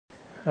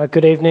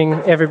Good evening,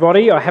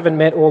 everybody. I haven't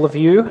met all of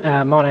you.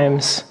 My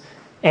name's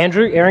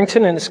Andrew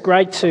Errington, and it's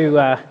great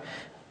to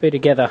be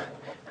together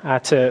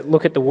to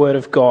look at the Word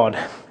of God.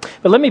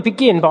 But let me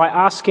begin by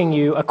asking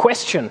you a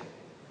question.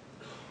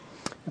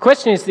 The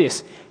question is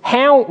this: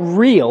 how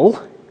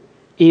real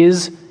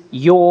is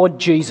your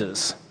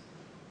Jesus?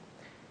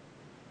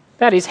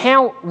 That is,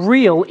 how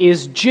real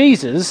is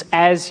Jesus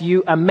as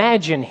you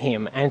imagine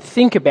him and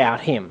think about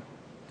him?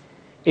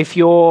 If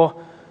you're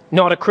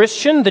not a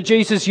Christian, the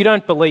Jesus you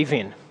don't believe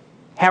in,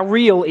 how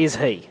real is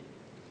he?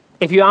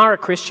 If you are a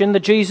Christian, the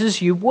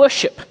Jesus you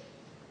worship,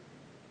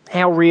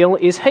 how real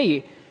is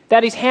he?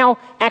 That is, how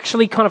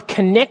actually kind of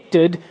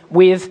connected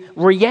with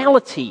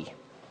reality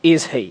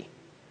is he?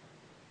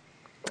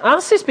 I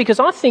ask this because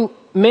I think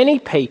many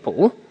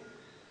people,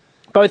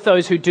 both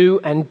those who do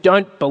and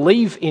don't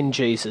believe in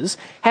Jesus,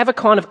 have a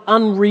kind of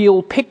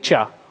unreal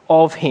picture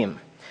of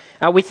him.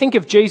 We think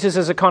of Jesus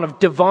as a kind of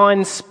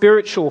divine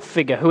spiritual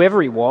figure,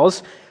 whoever he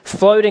was,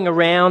 floating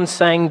around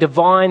saying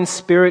divine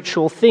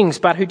spiritual things,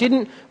 but who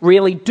didn't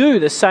really do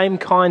the same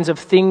kinds of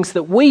things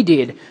that we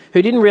did,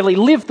 who didn't really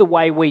live the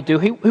way we do,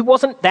 who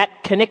wasn't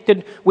that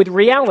connected with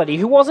reality,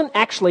 who wasn't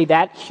actually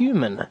that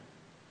human.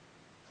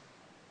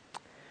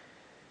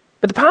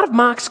 But the part of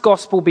Mark's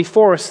Gospel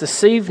before us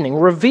this evening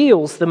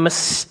reveals the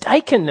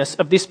mistakenness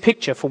of this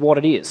picture for what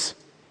it is.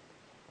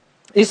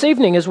 This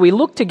evening, as we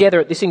look together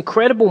at this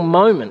incredible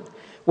moment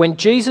when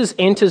Jesus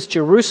enters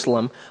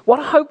Jerusalem, what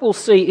I hope we'll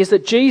see is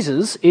that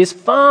Jesus is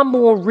far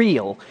more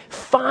real,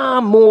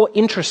 far more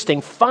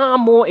interesting, far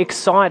more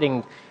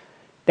exciting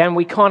than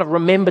we kind of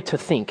remember to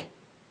think.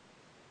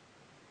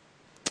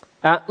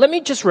 Let me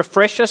just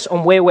refresh us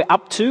on where we're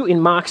up to in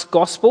Mark's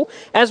Gospel.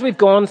 As we've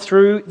gone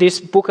through this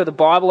book of the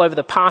Bible over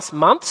the past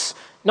months,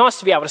 nice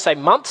to be able to say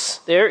months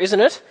there, isn't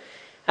it?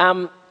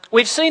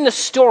 We've seen the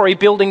story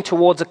building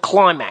towards a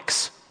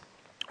climax.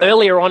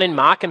 Earlier on in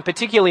Mark, and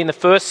particularly in the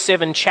first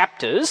 7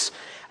 chapters,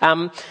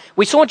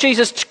 we saw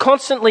Jesus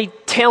constantly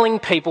telling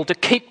people to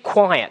keep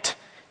quiet,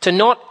 to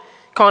not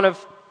kind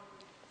of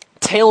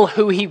tell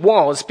who he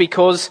was,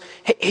 because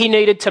he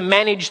needed to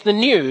manage the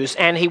news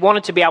and he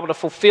wanted to be able to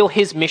fulfill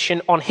his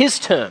mission on his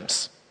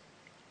terms.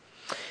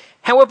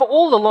 However,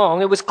 all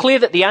along, it was clear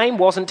that the aim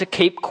wasn't to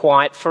keep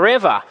quiet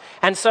forever.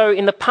 And so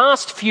in the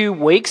past few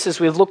weeks,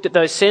 as we've looked at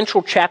those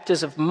central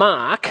chapters of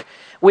Mark,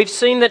 we've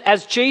seen that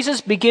as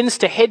Jesus begins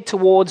to head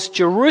towards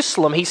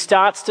Jerusalem, he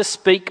starts to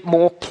speak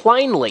more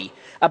plainly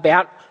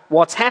about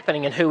what's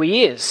happening and who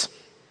he is.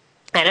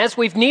 And as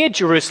we've neared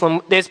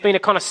Jerusalem, there's been a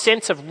kind of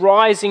sense of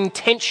rising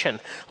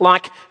tension,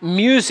 like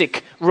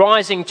music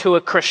rising to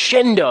a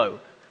crescendo.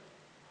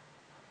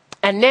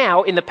 And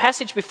now, in the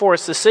passage before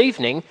us this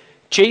evening,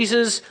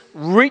 Jesus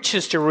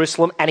reaches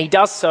Jerusalem, and he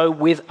does so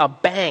with a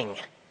bang.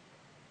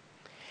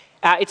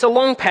 It's a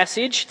long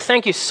passage.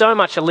 Thank you so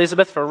much,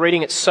 Elizabeth, for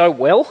reading it so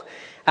well.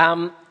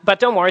 But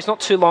don't worry, it's not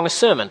too long a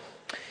sermon,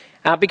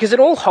 because it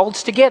all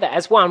holds together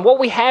as one. What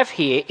we have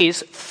here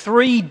is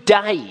 3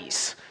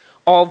 days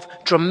of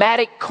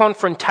dramatic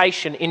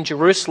confrontation in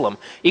Jerusalem.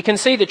 You can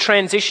see the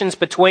transitions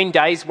between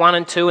days 1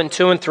 and 2 and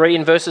 2 and 3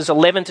 in verses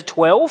 11 to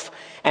 12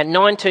 and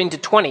 19 to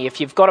 20.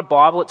 If you've got a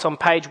Bible, it's on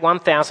page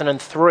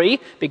 1003.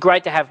 It'd be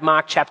great to have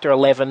Mark chapter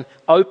 11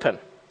 open.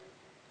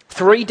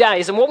 3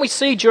 days, and what we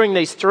see during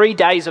these 3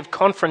 days of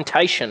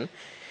confrontation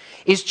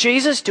is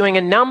Jesus doing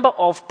a number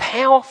of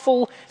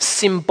powerful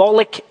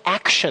symbolic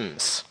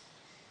actions.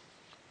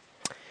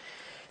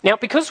 Now,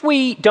 because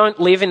we don't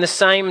live in the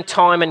same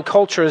time and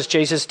culture as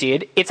Jesus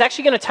did, it's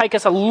actually going to take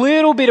us a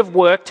little bit of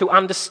work to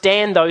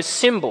understand those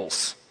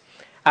symbols.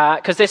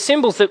 Because they're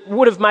symbols that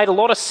would have made a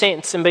lot of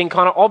sense and been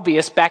kind of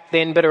obvious back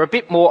then, but are a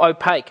bit more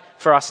opaque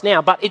for us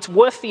now. But it's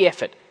worth the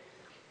effort.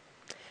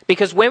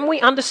 Because when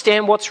we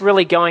understand what's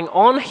really going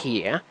on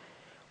here,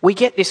 we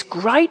get this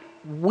great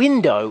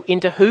window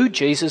into who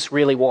Jesus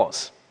really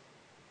was.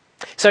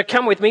 So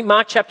come with me,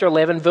 Mark chapter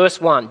 11,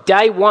 verse 1.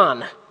 Day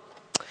 1.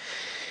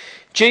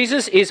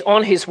 Jesus is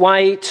on his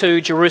way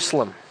to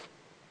Jerusalem.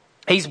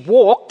 He's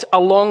walked a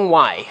long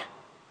way.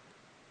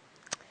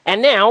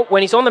 And now,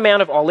 when he's on the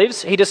Mount of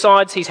Olives, he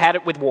decides he's had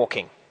it with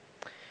walking.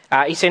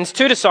 He sends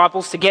 2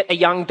 disciples to get a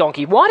young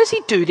donkey. Why does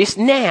he do this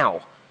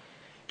now?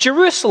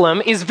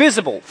 Jerusalem is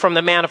visible from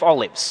the Mount of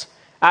Olives.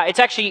 It's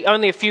actually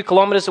only a few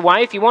kilometres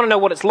away. If you want to know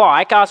what it's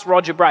like, ask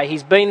Roger Bray.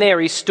 He's been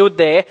there, he's stood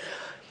there.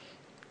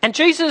 And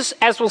Jesus,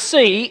 as we'll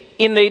see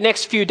in the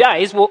next few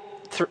days,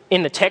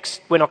 in the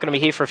text, we're not going to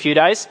be here for a few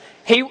days,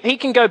 he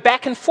can go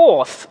back and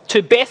forth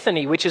to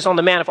Bethany, which is on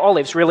the Mount of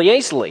Olives, really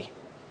easily.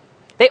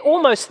 They're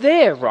almost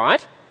there,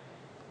 right?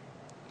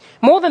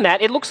 More than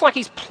that, it looks like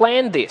he's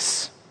planned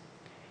this.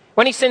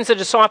 When he sends the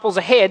disciples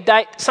ahead,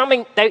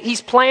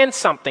 he's planned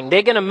something.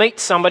 They're going to meet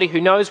somebody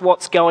who knows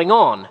what's going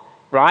on,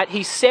 right?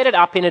 He's set it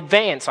up in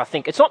advance, I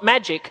think. It's not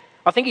magic.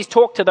 I think he's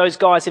talked to those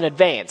guys in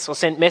advance or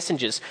sent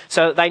messengers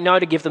so that they know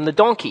to give them the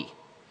donkey.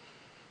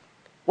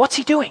 What's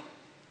he doing?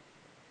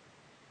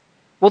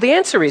 Well, the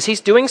answer is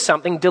he's doing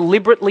something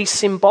deliberately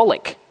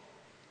symbolic.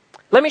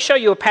 Let me show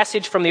you a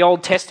passage from the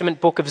Old Testament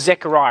book of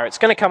Zechariah. It's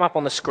going to come up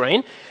on the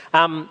screen.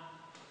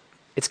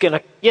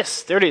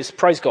 Yes, there it is,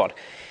 praise God.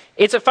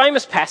 It's a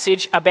famous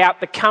passage about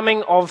the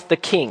coming of the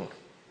King,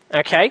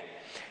 okay?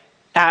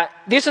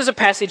 This is a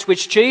passage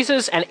which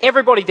Jesus and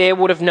everybody there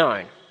would have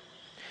known.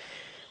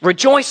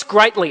 Rejoice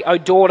greatly, O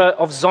daughter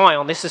of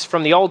Zion. This is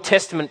from the Old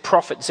Testament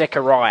prophet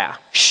Zechariah.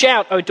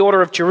 Shout, O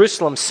daughter of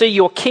Jerusalem. See,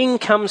 your king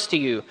comes to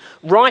you,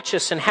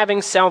 righteous and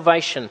having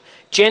salvation,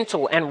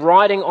 gentle and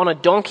riding on a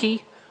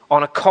donkey,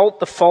 on a colt,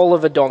 the foal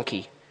of a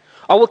donkey.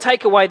 I will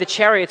take away the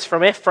chariots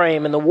from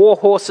Ephraim and the war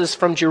horses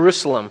from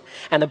Jerusalem,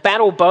 and the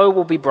battle bow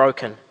will be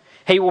broken.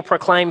 He will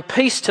proclaim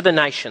peace to the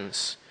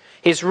nations.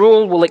 His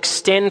rule will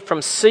extend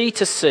from sea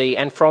to sea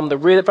and from the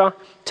river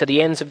to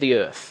the ends of the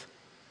earth.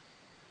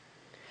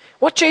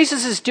 What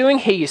Jesus is doing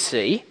here, you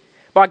see,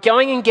 by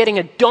going and getting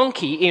a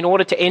donkey in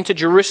order to enter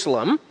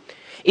Jerusalem,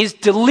 is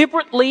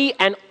deliberately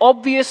and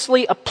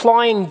obviously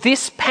applying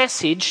this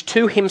passage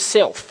to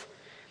himself.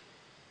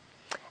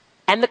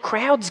 And the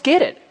crowds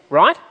get it,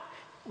 right?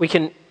 We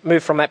can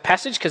move from that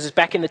passage because it's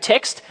back in the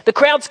text. The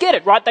crowds get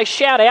it, right? They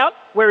shout out,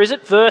 where is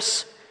it?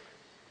 Verse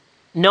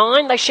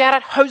 9, they shout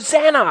out,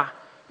 Hosanna,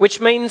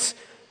 which means,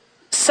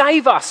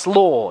 save us,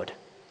 Lord.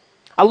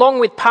 Along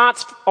with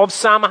parts of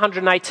Psalm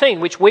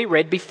 118, which we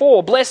read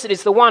before. Blessed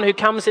is the one who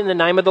comes in the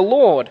name of the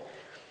Lord.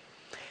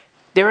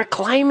 They're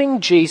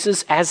acclaiming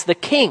Jesus as the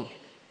King.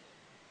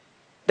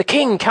 The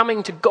King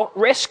coming to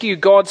rescue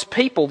God's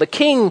people. The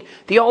King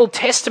the Old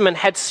Testament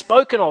had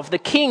spoken of. The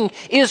King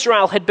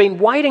Israel had been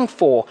waiting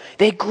for.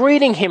 They're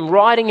greeting him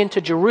riding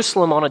into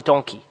Jerusalem on a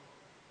donkey.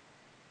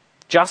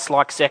 Just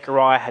like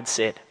Zechariah had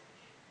said.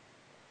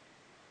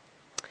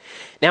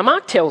 Now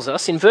Mark tells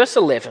us in verse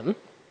 11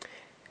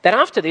 that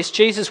after this,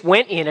 Jesus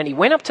went in and he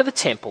went up to the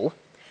temple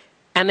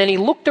and then he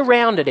looked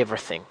around at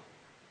everything.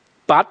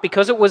 But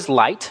because it was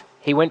late,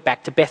 he went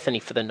back to Bethany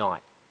for the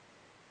night.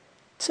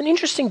 It's an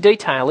interesting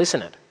detail,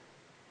 isn't it?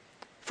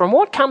 From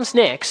what comes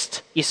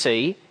next, you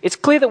see, it's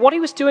clear that what he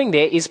was doing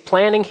there is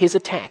planning his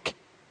attack.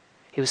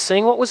 He was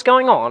seeing what was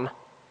going on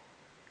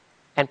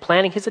and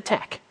planning his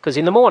attack. Because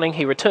in the morning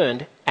he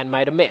returned and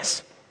made a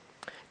mess.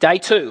 Day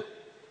 2.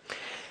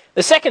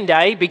 The second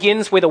day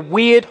begins with a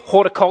weird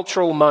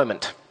horticultural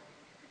moment.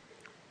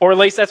 Or at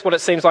least that's what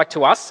it seems like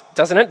to us,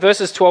 doesn't it?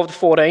 Verses 12 to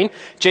 14.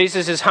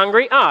 Jesus is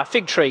hungry.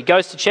 Fig tree.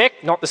 Goes to check.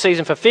 Not the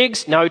season for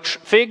figs. No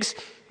figs.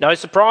 No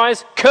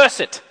surprise. Curse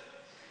it.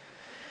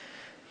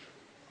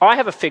 I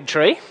have a fig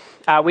tree,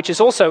 which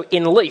is also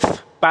in leaf,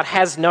 but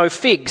has no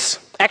figs.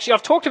 Actually,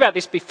 I've talked about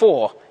this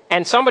before,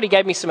 and somebody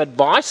gave me some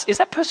advice. Is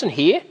that person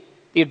here?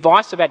 The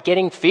advice about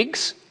getting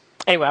figs?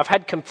 Anyway, I've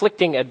had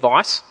conflicting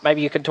advice.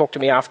 Maybe you can talk to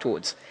me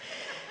afterwards.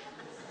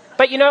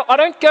 But I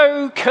don't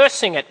go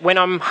cursing it when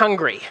I'm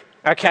hungry.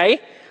 Okay?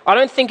 I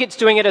don't think it's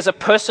doing it as a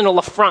personal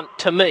affront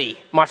to me,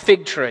 my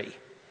fig tree.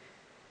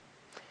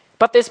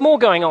 But there's more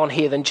going on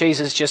here than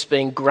Jesus just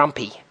being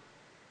grumpy.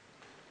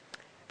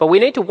 But we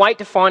need to wait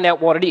to find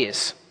out what it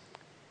is.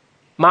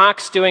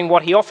 Mark's doing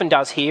what he often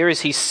does here,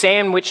 is he's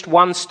sandwiched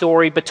one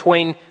story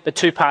between the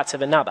two parts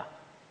of another.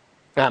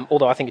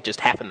 Although I think it just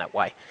happened that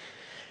way.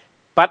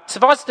 But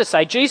suffice it to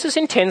say, Jesus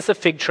intends the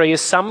fig tree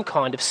as some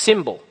kind of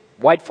symbol.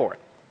 Wait for it.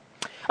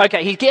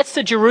 Okay, he gets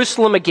to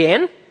Jerusalem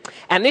again.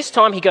 And this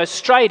time he goes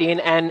straight in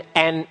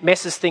and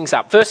messes things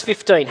up. Verse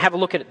 15, have a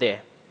look at it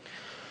there.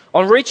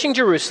 On reaching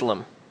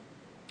Jerusalem,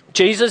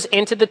 Jesus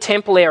entered the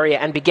temple area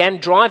and began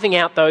driving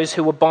out those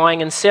who were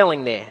buying and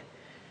selling there.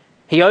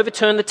 He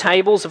overturned the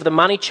tables of the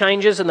money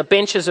changers and the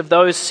benches of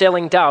those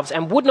selling doves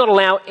and would not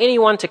allow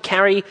anyone to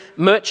carry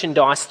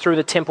merchandise through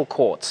the temple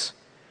courts.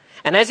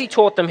 And as he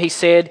taught them, he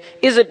said,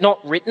 "Is it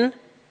not written,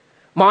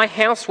 'My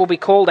house will be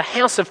called a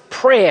house of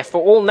prayer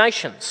for all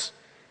nations'?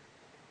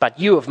 But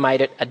you have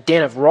made it a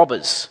den of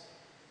robbers."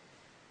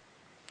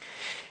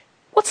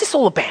 What's this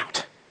all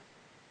about?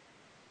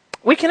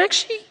 We can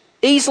actually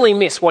easily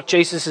miss what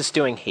Jesus is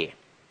doing here.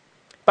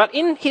 But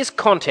in his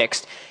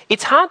context,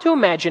 it's hard to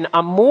imagine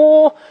a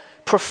more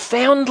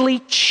profoundly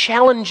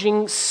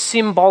challenging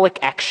symbolic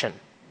action.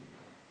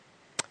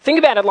 Think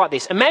about it like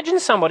this. Imagine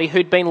somebody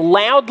who'd been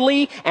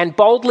loudly and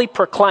boldly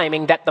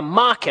proclaiming that the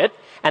market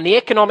and the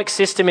economic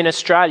system in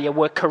Australia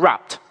were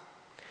corrupt.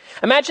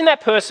 Imagine that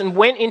person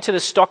went into the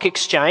stock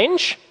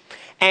exchange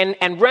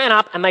and ran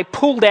up and they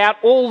pulled out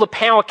all the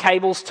power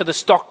cables to the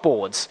stock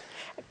boards.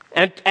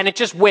 And it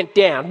just went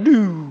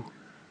down.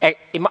 I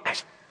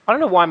don't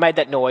know why I made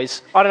that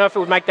noise. I don't know if it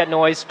would make that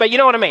noise, but you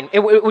know what I mean. It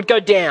would go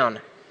down.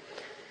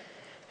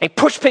 He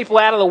pushed people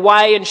out of the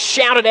way and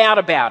shouted out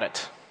about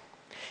it.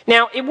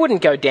 Now, it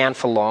wouldn't go down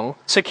for long.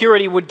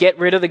 Security would get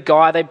rid of the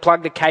guy. They'd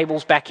plug the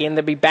cables back in.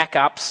 There'd be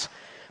backups.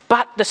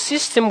 But the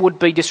system would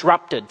be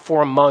disrupted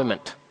for a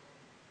moment.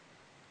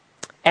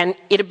 And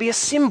it'd be a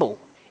symbol.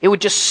 It would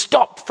just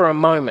stop for a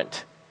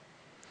moment.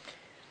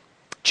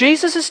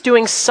 Jesus is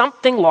doing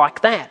something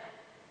like that.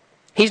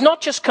 He's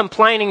not just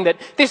complaining that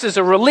this is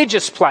a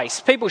religious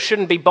place. People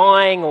shouldn't be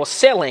buying or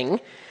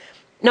selling.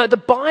 No, the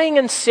buying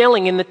and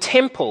selling in the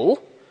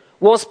temple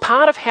was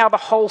part of how the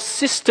whole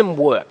system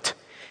worked.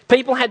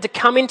 People had to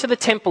come into the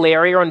temple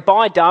area and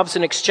buy doves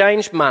and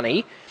exchange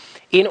money.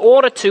 in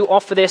order to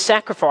offer their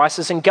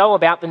sacrifices and go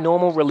about the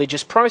normal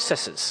religious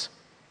processes.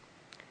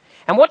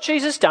 And what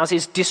Jesus does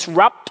is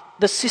disrupt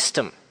the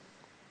system.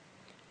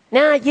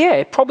 Now, yeah,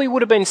 it probably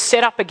would have been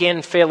set up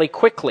again fairly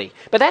quickly,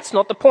 but that's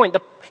not the point.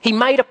 He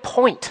made a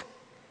point.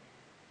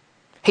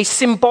 He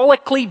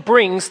symbolically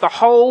brings the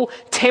whole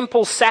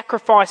temple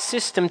sacrifice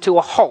system to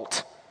a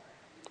halt,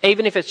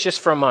 even if it's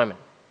just for a moment.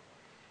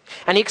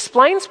 And he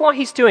explains why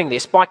he's doing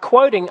this by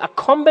quoting a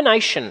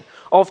combination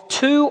of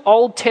two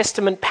Old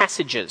Testament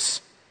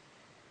passages,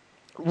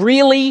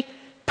 really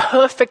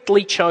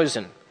perfectly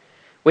chosen.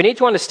 We need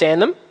to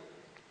understand them,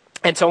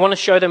 and so I want to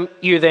show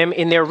you them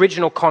in their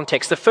original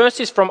context. The first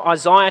is from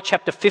Isaiah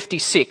chapter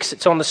 56.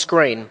 It's on the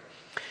screen.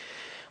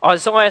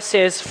 Isaiah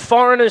says,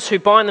 "Foreigners who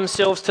bind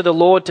themselves to the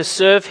Lord to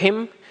serve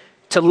him,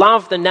 to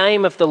love the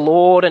name of the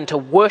Lord and to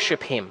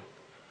worship him.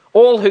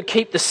 All who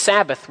keep the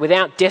Sabbath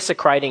without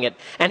desecrating it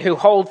and who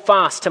hold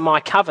fast to my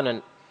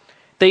covenant.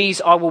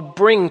 These I will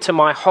bring to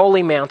my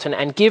holy mountain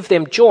and give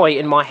them joy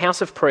in my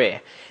house of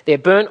prayer. Their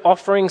burnt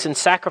offerings and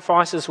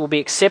sacrifices will be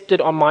accepted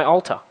on my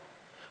altar.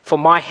 For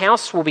my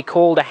house will be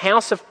called a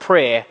house of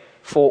prayer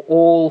for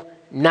all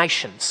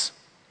nations."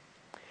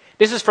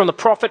 This is from the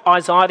prophet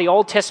Isaiah, the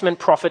Old Testament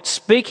prophet,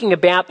 speaking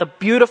about the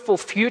beautiful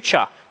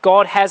future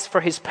God has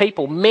for his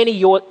people many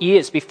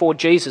years before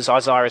Jesus,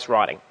 Isaiah is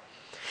writing.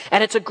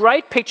 And it's a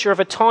great picture of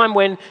a time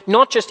when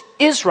not just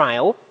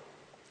Israel,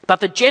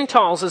 but the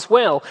Gentiles as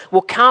well,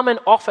 will come and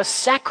offer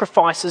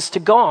sacrifices to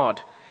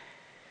God.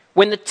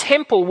 When the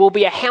temple will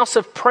be a house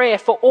of prayer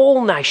for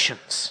all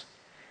nations.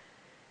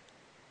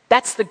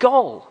 That's the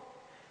goal.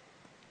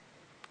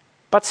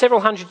 But several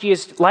hundred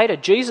years later,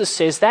 Jesus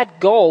says that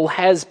goal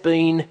has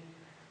been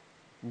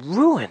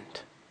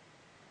ruined.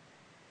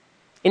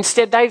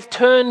 Instead, they've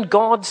turned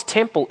God's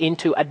temple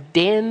into a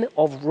den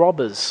of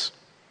robbers.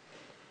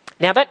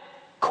 Now that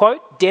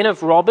quote, den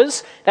of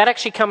robbers, that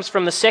actually comes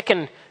from the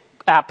second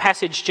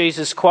passage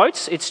Jesus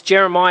quotes. It's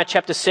Jeremiah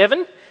chapter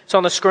 7. It's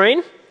on the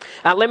screen.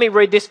 Let me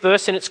read this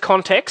verse in its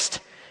context.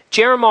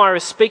 Jeremiah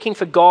is speaking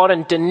for God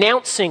and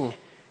denouncing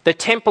the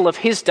temple of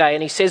his day,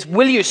 and he says,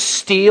 "Will you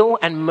steal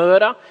and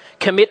murder,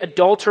 commit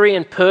adultery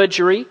and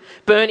perjury,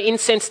 burn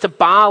incense to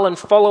Baal and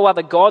follow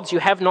other gods you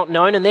have not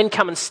known, and then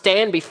come and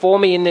stand before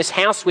me in this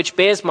house which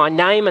bears my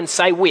name and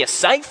say, 'We are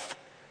safe'?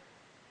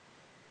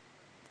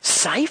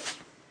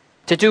 Safe?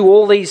 To do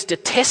all these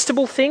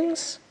detestable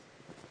things?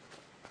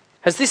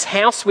 Has this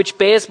house which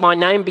bears my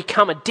name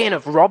become a den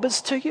of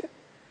robbers to you?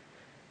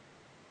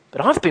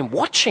 But I've been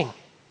watching,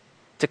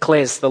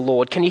 declares the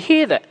Lord." Can you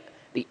hear that?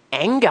 The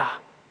anger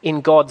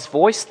in God's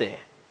voice there.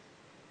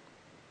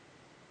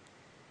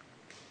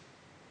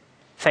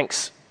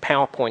 Thanks,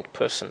 PowerPoint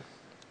person.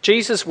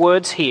 Jesus'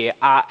 words here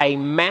are a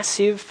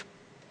massive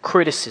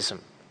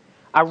criticism,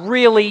 a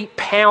really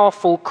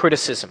powerful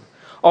criticism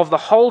of the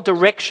whole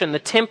direction the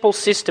temple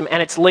system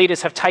and its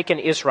leaders have taken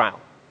Israel.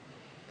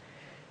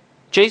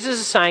 Jesus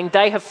is saying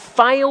they have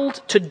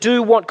failed to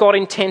do what God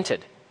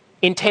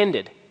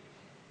intended.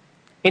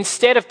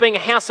 Instead of being a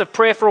house of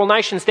prayer for all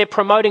nations, they're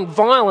promoting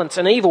violence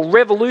and evil,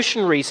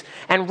 revolutionaries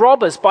and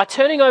robbers. By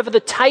turning over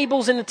the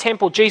tables in the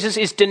temple, Jesus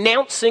is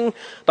denouncing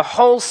the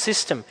whole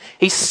system.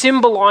 He's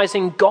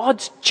symbolizing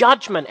God's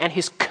judgment and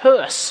his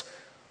curse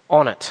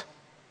on it.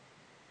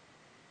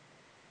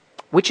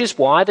 Which is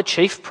why the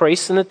chief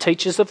priests and the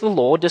teachers of the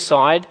law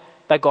decide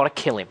they've got to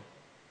kill him.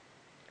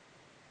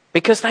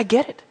 Because they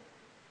get it.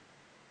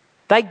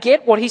 They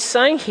get what he's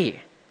saying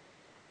here.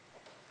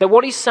 That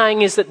what he's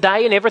saying is that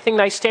they and everything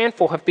they stand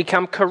for have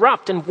become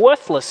corrupt and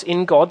worthless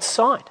in God's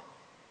sight.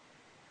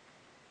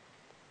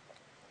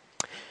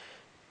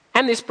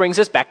 And this brings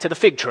us back to the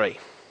fig tree.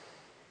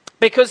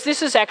 Because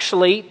this is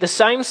actually the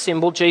same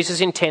symbol Jesus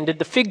intended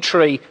the fig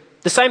tree,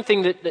 the same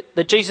thing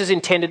that Jesus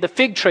intended the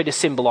fig tree to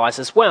symbolize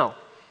as well.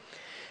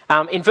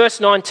 In verse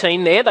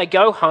 19 there, they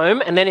go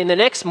home, and then in the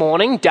next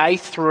morning, day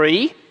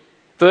 3,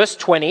 verse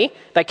 20,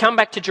 they come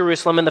back to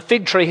Jerusalem and the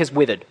fig tree has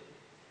withered.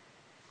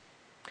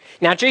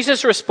 Now,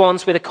 Jesus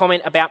responds with a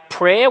comment about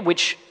prayer,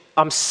 which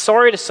I'm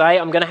sorry to say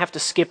I'm going to have to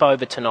skip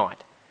over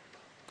tonight.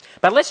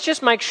 But let's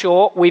just make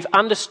sure we've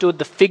understood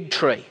the fig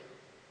tree.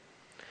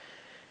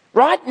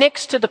 Right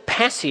next to the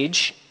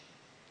passage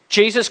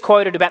Jesus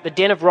quoted about the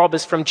den of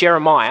robbers from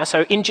Jeremiah,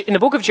 so in the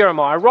book of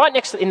Jeremiah, right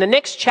next in the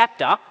next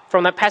chapter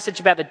from that passage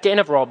about the den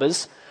of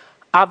robbers,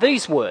 are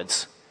these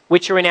words,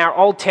 which are in our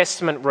Old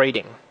Testament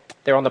reading.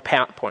 They're on the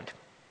PowerPoint.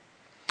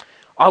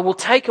 "I will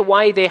take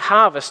away their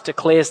harvest,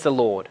 declares the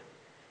Lord.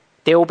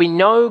 There will be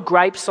no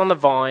grapes on the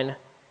vine,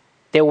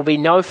 there will be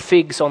no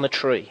figs on the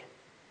tree,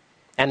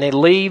 and their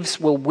leaves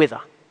will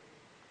wither.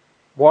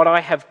 What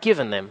I have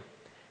given them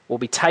will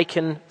be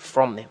taken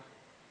from them."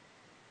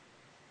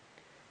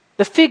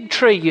 The fig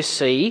tree, you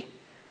see,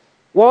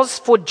 was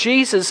for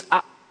Jesus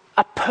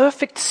a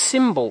perfect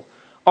symbol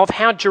of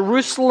how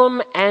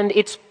Jerusalem and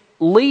its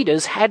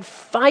leaders had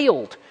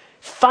failed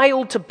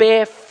to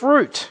bear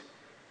fruit,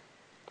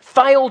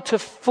 failed to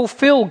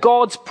fulfill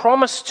God's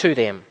promise to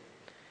them.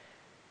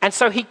 And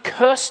so he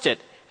cursed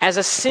it as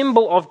a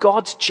symbol of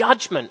God's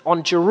judgment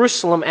on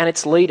Jerusalem and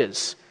its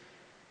leaders.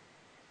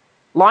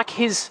 Like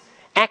his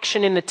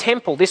action in the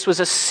temple, this was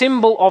a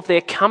symbol of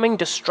their coming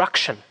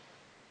destruction.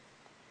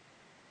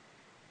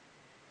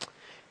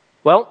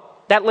 Well,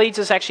 that leads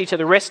us actually to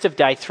the rest of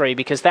day 3,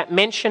 because that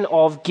mention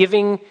of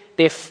giving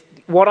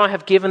what I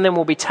have given them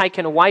will be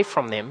taken away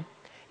from them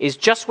is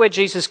just where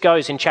Jesus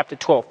goes in chapter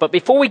 12. But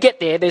before we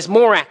get there, there's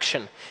more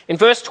action. In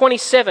verse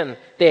 27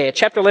 there,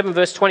 chapter 11,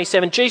 verse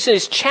 27,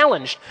 Jesus is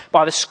challenged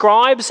by the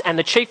scribes and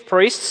the chief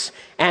priests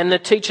and the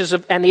teachers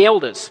and the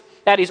elders.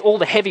 That is, all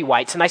the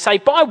heavyweights. And they say,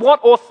 by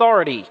what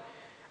authority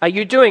are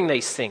you doing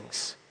these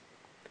things?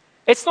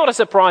 It's not a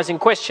surprising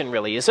question,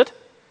 really, is it?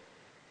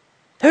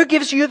 Who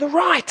gives you the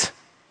right?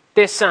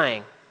 They're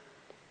saying.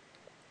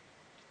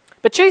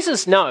 But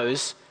Jesus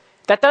knows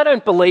that they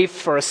don't believe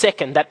for a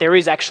second that there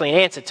is actually an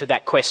answer to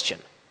that question.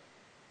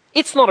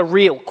 It's not a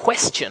real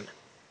question.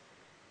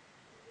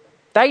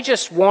 They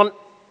just want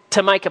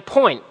to make a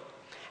point,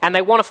 and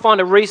they want to find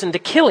a reason to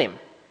kill him.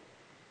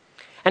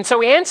 And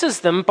so he answers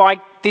them by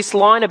this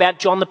line about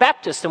John the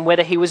Baptist and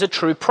whether he was a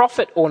true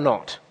prophet or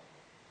not.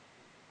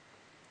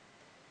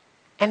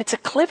 And it's a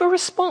clever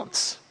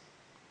response,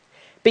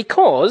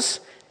 because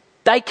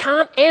they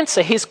can't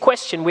answer his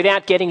question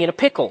without getting in a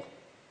pickle.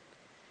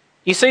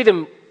 You see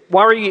them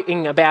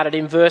worrying about it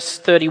in verse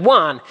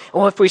 31.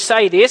 Well, if we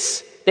say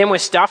this, then we're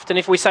stuffed, and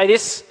if we say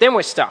this, then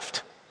we're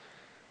stuffed.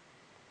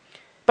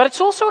 But it's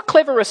also a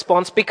clever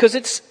response because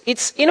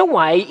it's in a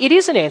way, it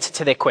is an answer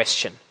to their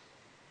question.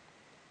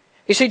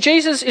 You see,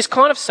 Jesus is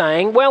kind of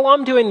saying, well,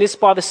 I'm doing this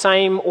by the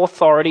same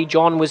authority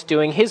John was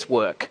doing his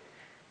work.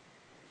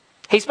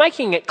 He's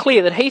making it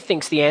clear that he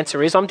thinks the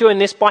answer is, I'm doing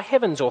this by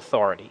heaven's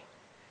authority.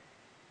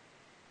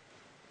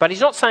 But he's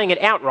not saying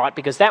it outright,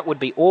 because that would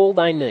be all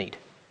they need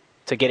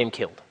to get him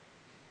killed.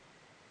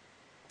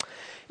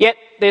 Yet,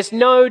 there's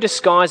no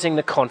disguising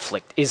the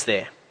conflict, is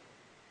there?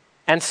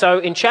 And so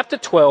in chapter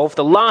 12,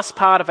 the last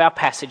part of our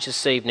passage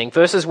this evening,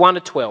 verses 1 to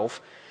 12,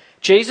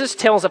 Jesus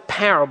tells a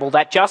parable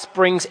that just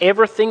brings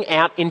everything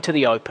out into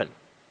the open.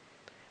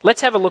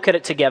 Let's have a look at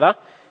it together.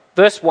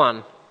 Verse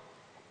 1.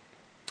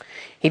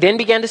 He then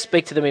began to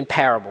speak to them in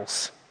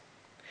parables.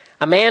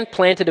 A man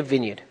planted a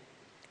vineyard.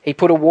 He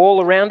put a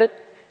wall around it,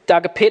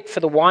 dug a pit for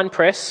the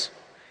winepress,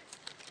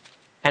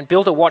 and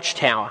built a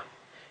watchtower.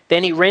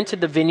 Then he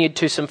rented the vineyard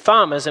to some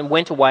farmers and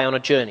went away on a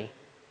journey.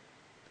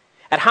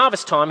 At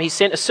harvest time, he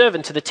sent a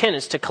servant to the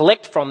tenants to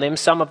collect from them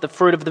some of the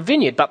fruit of the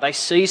vineyard, but they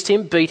seized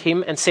him, beat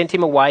him, and sent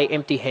him away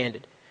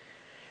empty-handed.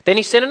 Then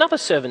he sent another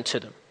servant to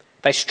them.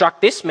 They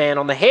struck this man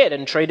on the head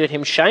and treated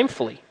him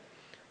shamefully.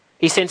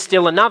 He sent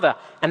still another,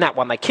 and that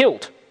one they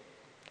killed.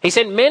 He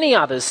sent many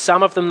others.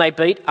 Some of them they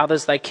beat,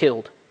 others they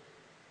killed.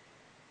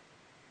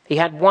 He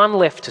had one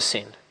left to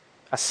send,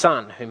 a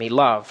son whom he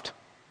loved.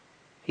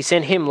 He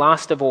sent him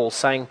last of all,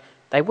 saying,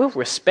 they will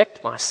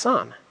respect my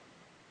son.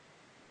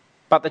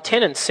 But the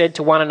tenants said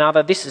to one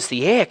another, this is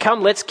the heir.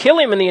 Come, let's kill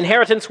him, and the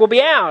inheritance will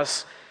be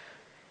ours.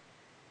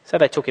 So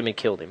they took him and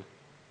killed him,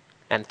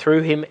 and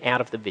threw him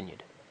out of the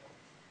vineyard.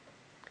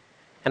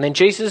 And then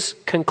Jesus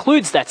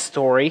concludes that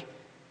story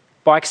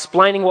by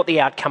explaining what the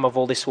outcome of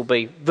all this will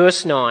be.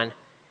 Verse 9,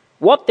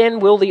 what then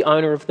will the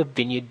owner of the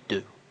vineyard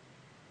do?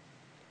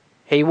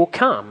 He will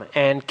come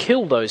and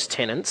kill those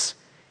tenants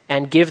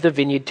and give the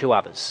vineyard to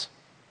others.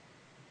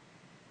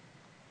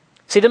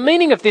 See, the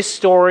meaning of this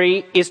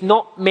story is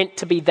not meant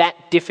to be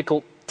that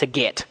difficult to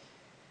get.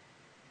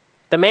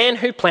 The man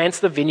who plants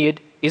the vineyard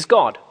is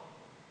God.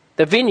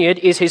 The vineyard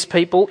is his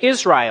people,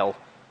 Israel.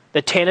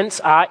 The tenants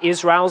are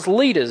Israel's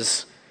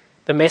leaders.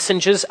 The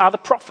messengers are the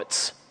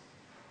prophets.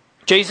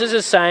 Jesus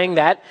is saying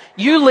that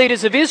you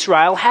leaders of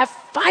Israel have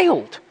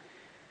failed.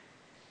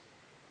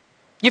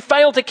 You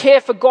failed to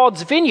care for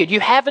God's vineyard. You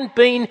haven't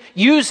been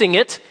using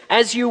it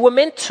as you were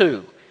meant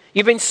to.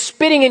 You've been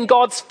spitting in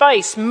God's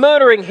face,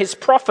 murdering his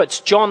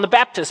prophets, John the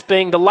Baptist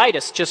being the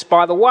latest, just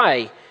by the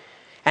way.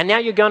 And now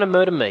you're going to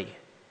murder me,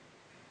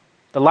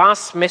 the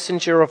last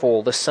messenger of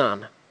all, the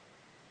Son.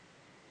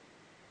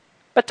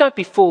 But don't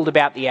be fooled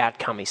about the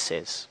outcome, he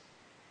says.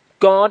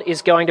 God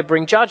is going to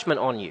bring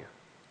judgment on you.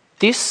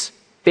 This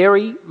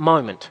very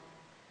moment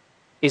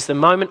is the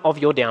moment of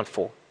your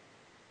downfall.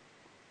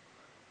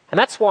 And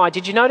that's why,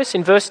 did you notice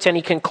in verse 10,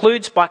 he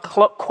concludes by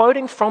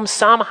quoting from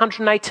Psalm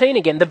 118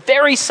 again, the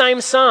very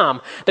same psalm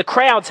the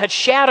crowds had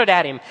shouted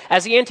at him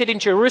as he entered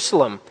into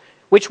Jerusalem,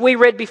 which we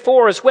read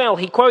before as well.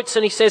 He quotes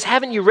and he says,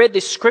 haven't you read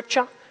this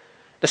scripture?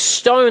 The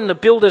stone the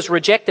builders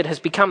rejected has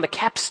become the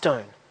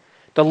capstone.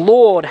 The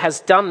Lord has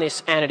done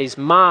this, and it is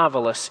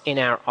marvelous in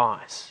our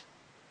eyes.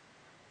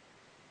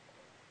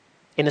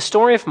 In the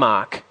story of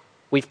Mark,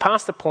 we've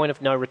passed the point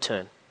of no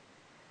return.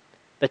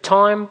 The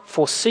time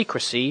for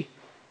secrecy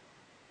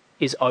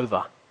is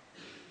over.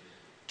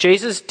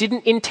 Jesus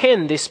didn't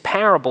intend this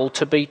parable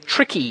to be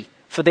tricky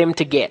for them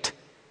to get.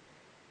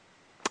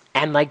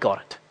 And they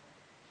got it.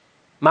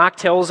 Mark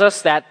tells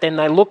us that then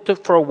they looked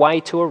for a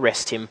way to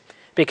arrest him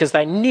because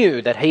they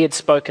knew that he had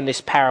spoken this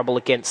parable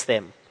against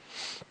them.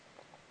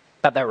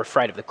 But they were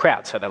afraid of the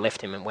crowd, so they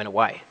left him and went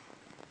away.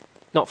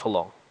 Not for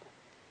long.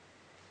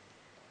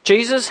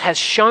 Jesus has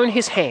shown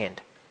his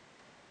hand.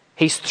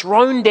 He's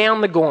thrown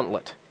down the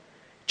gauntlet.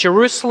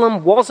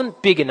 Jerusalem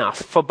wasn't big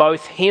enough for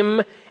both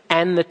him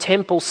and the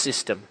temple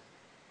system.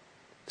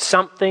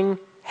 Something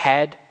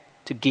had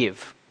to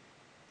give.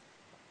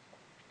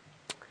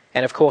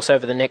 And of course,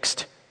 over the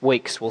next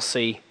weeks, we'll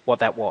see what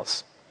that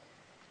was.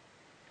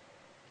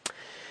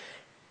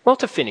 Well,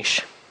 to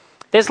finish,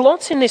 there's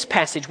lots in this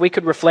passage we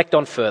could reflect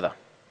on further.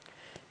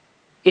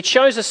 It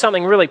shows us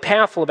something really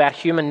powerful about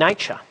human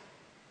nature.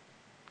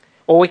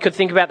 Or we could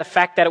think about the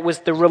fact that it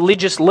was the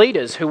religious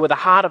leaders who were the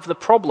heart of the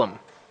problem.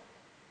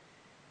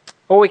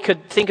 Or we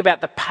could think about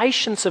the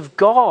patience of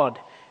God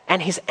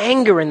and his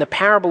anger in the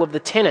parable of the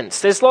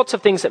tenants. There's lots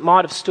of things that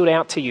might have stood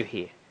out to you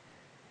here.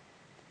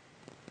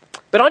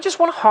 But I just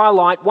want to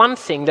highlight one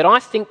thing that I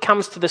think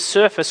comes to the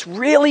surface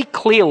really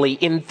clearly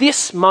in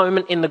this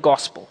moment in the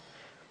gospel.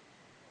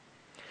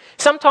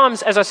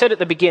 Sometimes, as I said at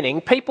the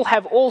beginning, people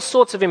have all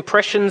sorts of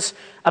impressions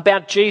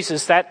about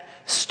Jesus that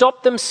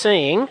stop them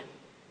seeing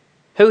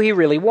who he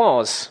really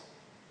was.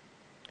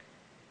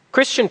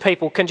 Christian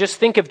people can just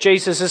think of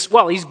Jesus as,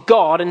 well, he's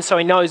God and so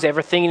he knows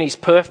everything and he's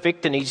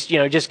perfect and he's,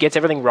 just gets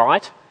everything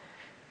right.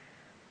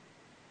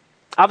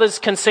 Others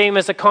can see him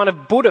as a kind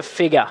of Buddha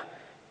figure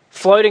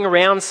floating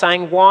around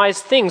saying wise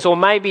things, or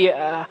maybe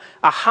a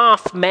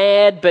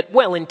half-mad but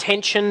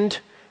well-intentioned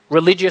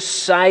religious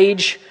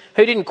sage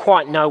who didn't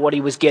quite know what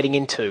he was getting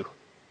into.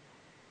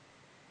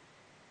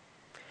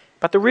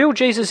 But the real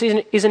Jesus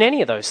isn't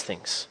any of those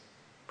things.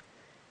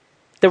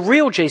 The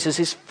real Jesus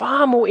is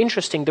far more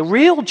interesting. The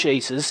real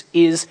Jesus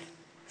is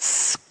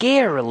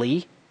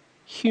scarily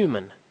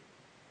human.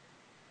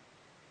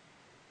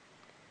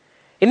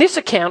 In this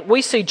account,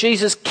 we see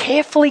Jesus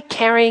carefully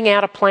carrying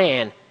out a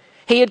plan.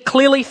 He had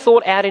clearly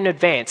thought out in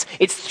advance.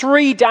 It's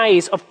 3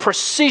 days of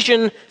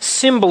precision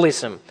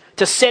symbolism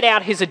to set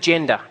out his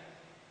agenda.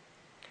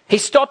 He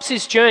stops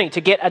his journey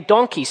to get a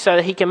donkey so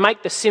that he can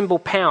make the symbol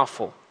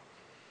powerful.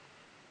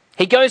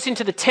 He goes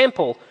into the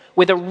temple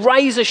with a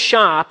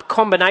razor-sharp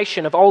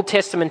combination of Old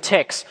Testament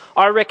texts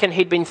I reckon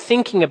he'd been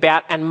thinking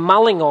about and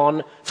mulling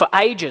on for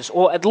ages,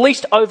 or at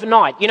least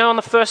overnight. On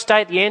the first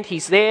day at the end,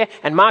 he's there,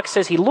 and Mark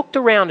says he looked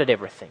around at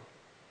everything.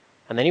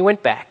 And then he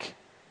went back,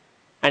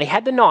 and he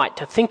had the night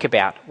to think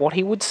about what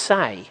he would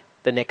say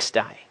the next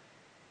day.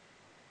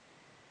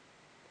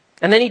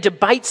 And then he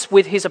debates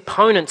with his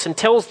opponents and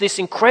tells this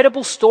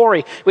incredible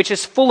story, which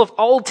is full of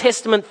Old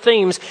Testament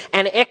themes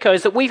and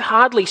echoes that we've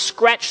hardly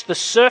scratched the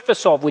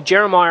surface of with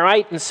Jeremiah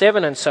 8 and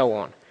 7 and so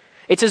on.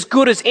 It's as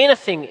good as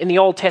anything in the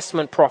Old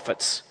Testament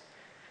prophets.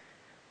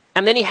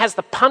 And then he has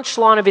the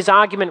punchline of his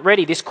argument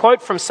ready, this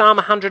quote from Psalm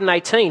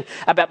 118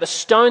 about the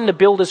stone the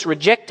builders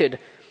rejected.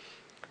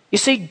 You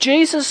see,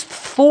 Jesus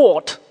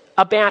thought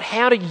about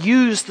how to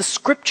use the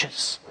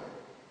scriptures.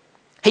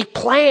 He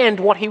planned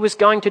what he was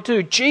going to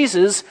do.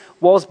 Jesus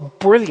was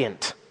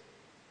brilliant.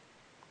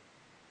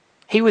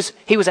 He was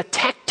a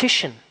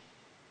tactician.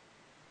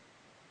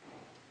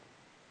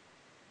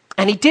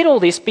 And he did all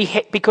this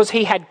because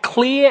he had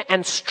clear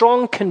and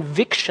strong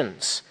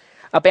convictions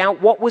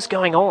about what was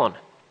going on.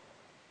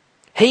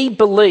 He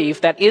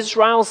believed that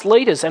Israel's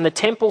leaders and the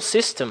temple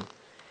system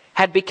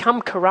had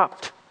become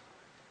corrupt.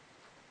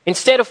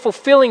 Instead of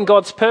fulfilling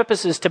God's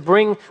purposes to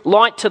bring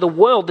light to the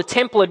world, the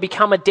temple had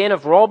become a den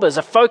of robbers,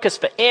 a focus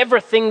for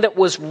everything that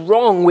was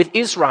wrong with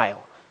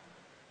Israel.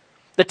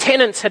 The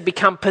tenants had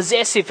become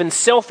possessive and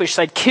selfish.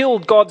 They'd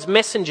killed God's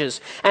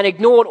messengers and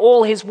ignored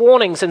all his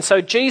warnings. And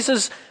so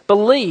Jesus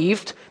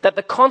believed that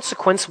the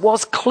consequence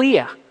was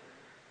clear.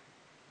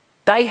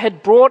 They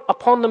had brought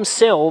upon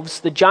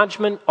themselves the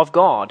judgment of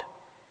God.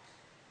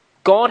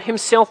 God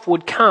himself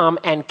would come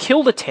and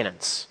kill the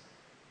tenants.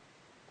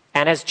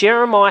 And as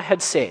Jeremiah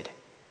had said,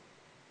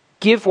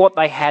 give what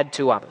they had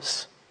to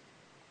others.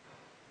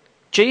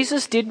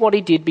 Jesus did what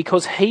he did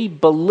because he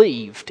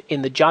believed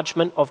in the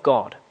judgment of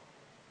God.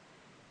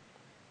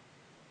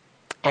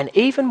 And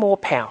even more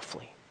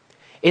powerfully,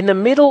 in the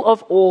middle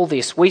of all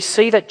this, we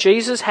see that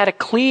Jesus had a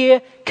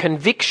clear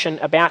conviction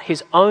about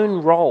his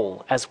own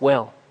role as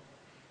well.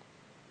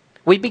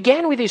 We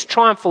began with his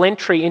triumphal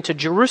entry into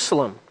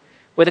Jerusalem,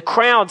 where the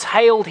crowds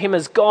hailed him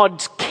as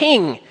God's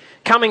king,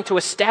 coming to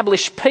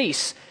establish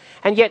peace.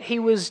 And yet he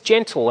was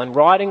gentle and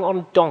riding on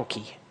a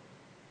donkey.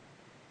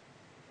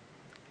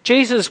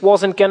 Jesus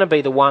wasn't going to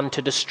be the one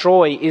to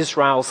destroy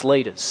Israel's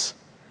leaders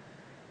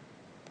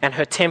and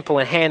her temple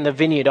and hand the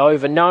vineyard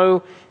over.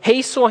 No,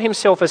 he saw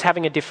himself as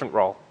having a different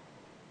role.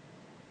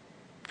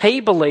 He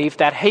believed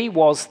that he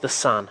was the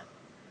Son,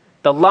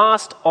 the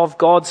last of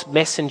God's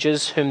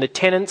messengers whom the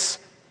tenants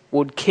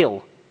would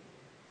kill.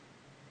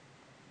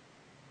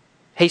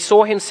 He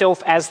saw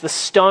himself as the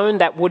stone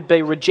that would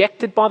be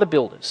rejected by the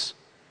builders.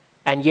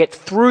 And yet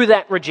through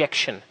that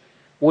rejection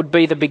would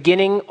be the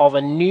beginning of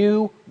a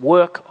new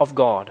work of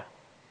God.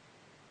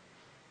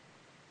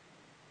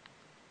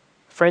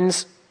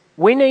 Friends,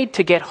 we need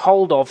to get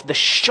hold of the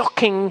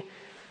shocking,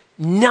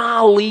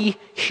 gnarly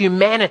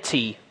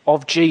humanity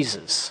of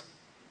Jesus.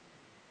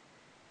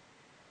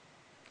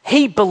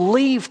 He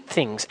believed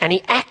things and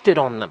he acted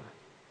on them.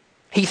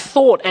 He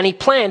thought and he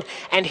planned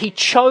and he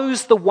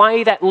chose the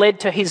way that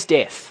led to his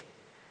death.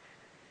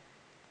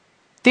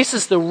 This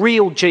is the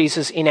real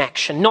Jesus in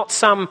action, not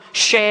some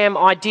sham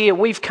idea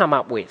we've come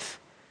up with.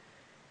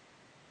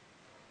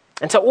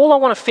 And so all I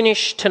want to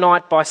finish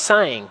tonight by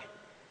saying,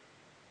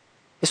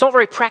 it's not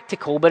very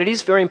practical, but it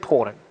is very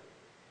important,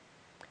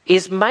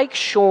 is make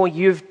sure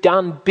you've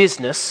done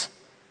business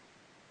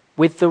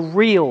with the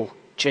real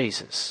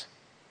Jesus.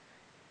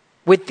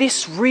 With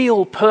this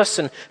real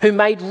person who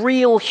made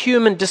real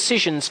human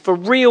decisions for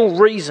real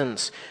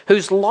reasons,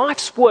 whose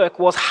life's work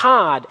was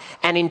hard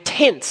and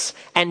intense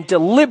and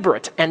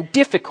deliberate and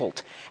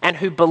difficult, and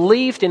who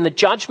believed in the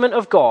judgment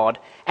of God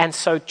and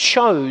so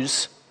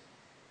chose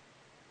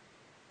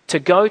to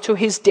go to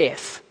his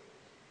death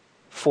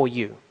for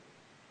you.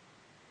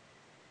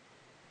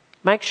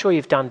 Make sure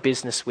you've done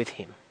business with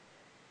him.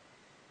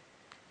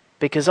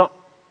 Because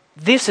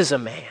this is a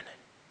man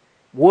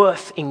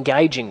worth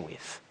engaging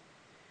with,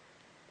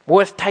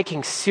 worth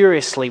taking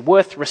seriously,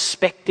 worth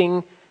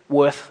respecting,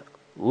 worth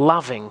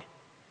loving,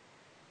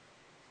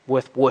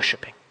 worth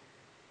worshipping.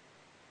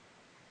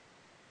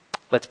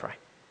 Let's pray.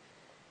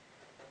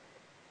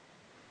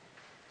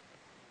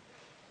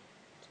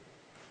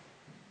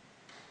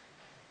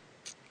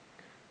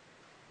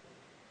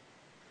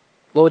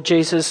 Lord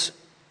Jesus,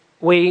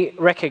 we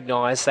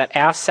recognise that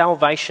our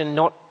salvation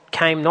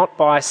came not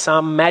by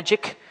some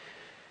magic,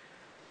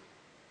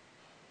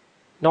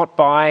 not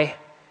by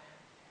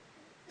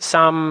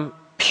some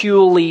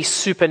purely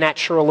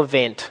supernatural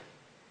event,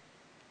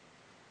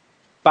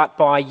 but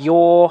by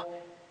your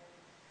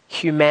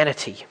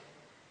humanity,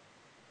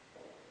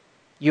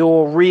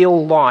 your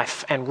real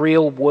life and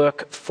real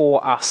work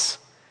for us.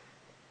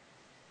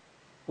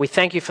 We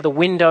thank you for the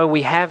window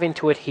we have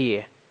into it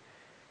here,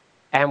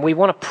 and we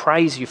want to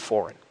praise you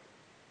for it.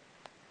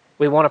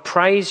 We want to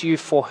praise you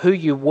for who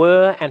you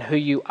were and who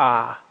you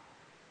are,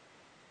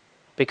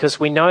 because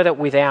we know that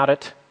without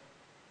it,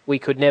 we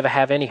could never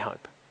have any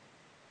hope.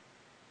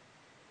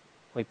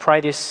 We pray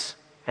this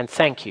and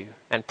thank you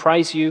and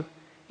praise you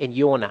in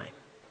your name.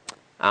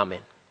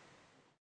 Amen.